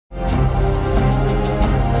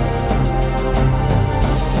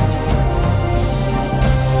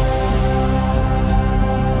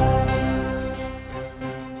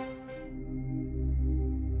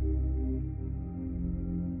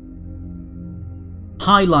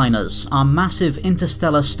Heighliners are massive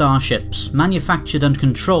interstellar starships manufactured and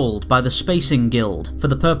controlled by the Spacing Guild for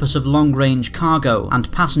the purpose of long-range cargo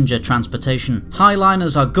and passenger transportation.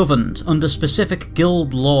 Heighliners are governed under specific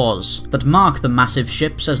guild laws that mark the massive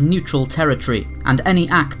ships as neutral territory, and any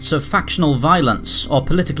acts of factional violence or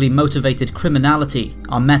politically motivated criminality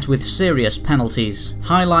are met with serious penalties.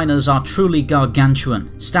 Heighliners are truly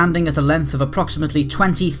gargantuan, standing at a length of approximately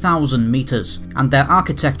 20,000 meters, and their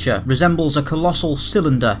architecture resembles a colossal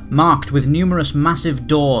cylinder marked with numerous massive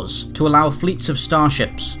doors to allow fleets of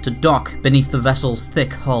starships to dock beneath the vessel's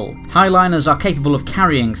thick hull. Heighliners are capable of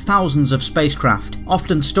carrying thousands of spacecraft,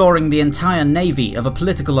 often storing the entire navy of a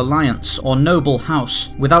political alliance or noble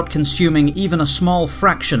house, without consuming even a small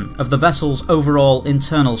fraction of the vessel's overall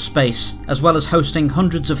internal space, as well as hosting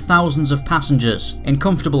hundreds of thousands of passengers in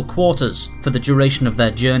comfortable quarters for the duration of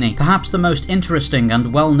their journey. Perhaps the most interesting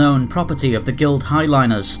and well-known property of the Guild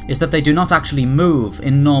Heighliners is that they do not actually move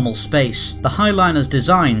in normal space. The Heighliner's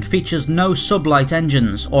design features no sublight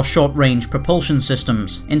engines or short-range propulsion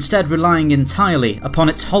systems, instead relying entirely upon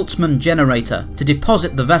its Holtzman generator to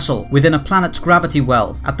deposit the vessel within a planet's gravity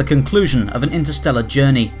well at the conclusion of an interstellar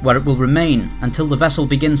journey, where it will remain until the vessel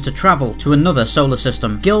begins to travel to another solar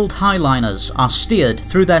system. Guild Heighliners are steered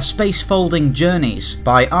through their space-folding journeys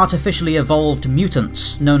by artificially evolved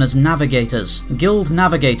mutants known as navigators. Guild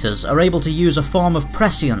navigators are able to use a form of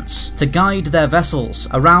prescience to guide their vessels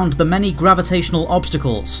around the many gravitational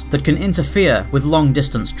obstacles that can interfere with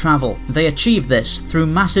long-distance travel. They achieve this through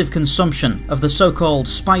massive consumption of the so-called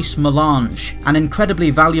spice melange, an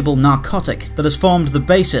incredibly valuable narcotic that has formed the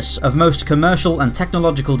basis of most commercial and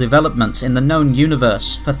technological development in the known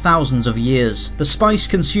universe for thousands of years. The spice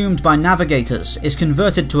consumed by navigators is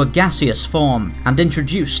converted to a gaseous form and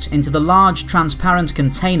introduced into the large transparent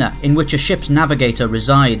container in which a ship's navigator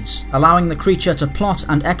resides, allowing the creature to plot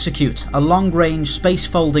and execute a long-range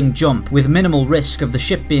space-folding jump with minimal risk of the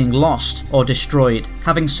ship being lost or destroyed.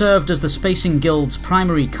 Having served as the Spacing Guild's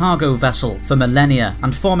primary cargo vessel for millennia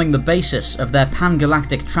and forming the basis of their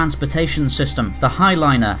pan-galactic transportation system, the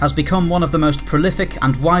Heighliner has become one of the most prolific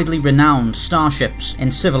and widely renowned starships in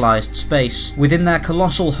civilized space. Within their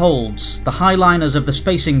colossal holds, the Heighliners of the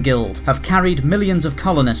Spacing Guild have carried millions of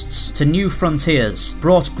colonists to new frontiers,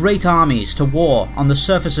 brought great armies to war on the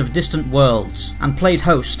surface of distant worlds, and played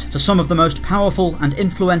host to some of the most powerful and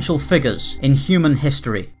influential figures in human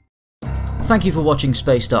history. Thank you for watching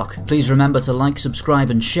Spacedock. Please remember to like, subscribe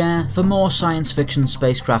and share for more science fiction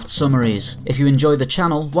spacecraft summaries. If you enjoy the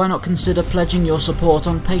channel, why not consider pledging your support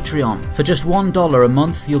on Patreon? For just $1 a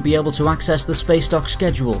month, you'll be able to access the Spacedock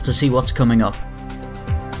schedule to see what's coming up.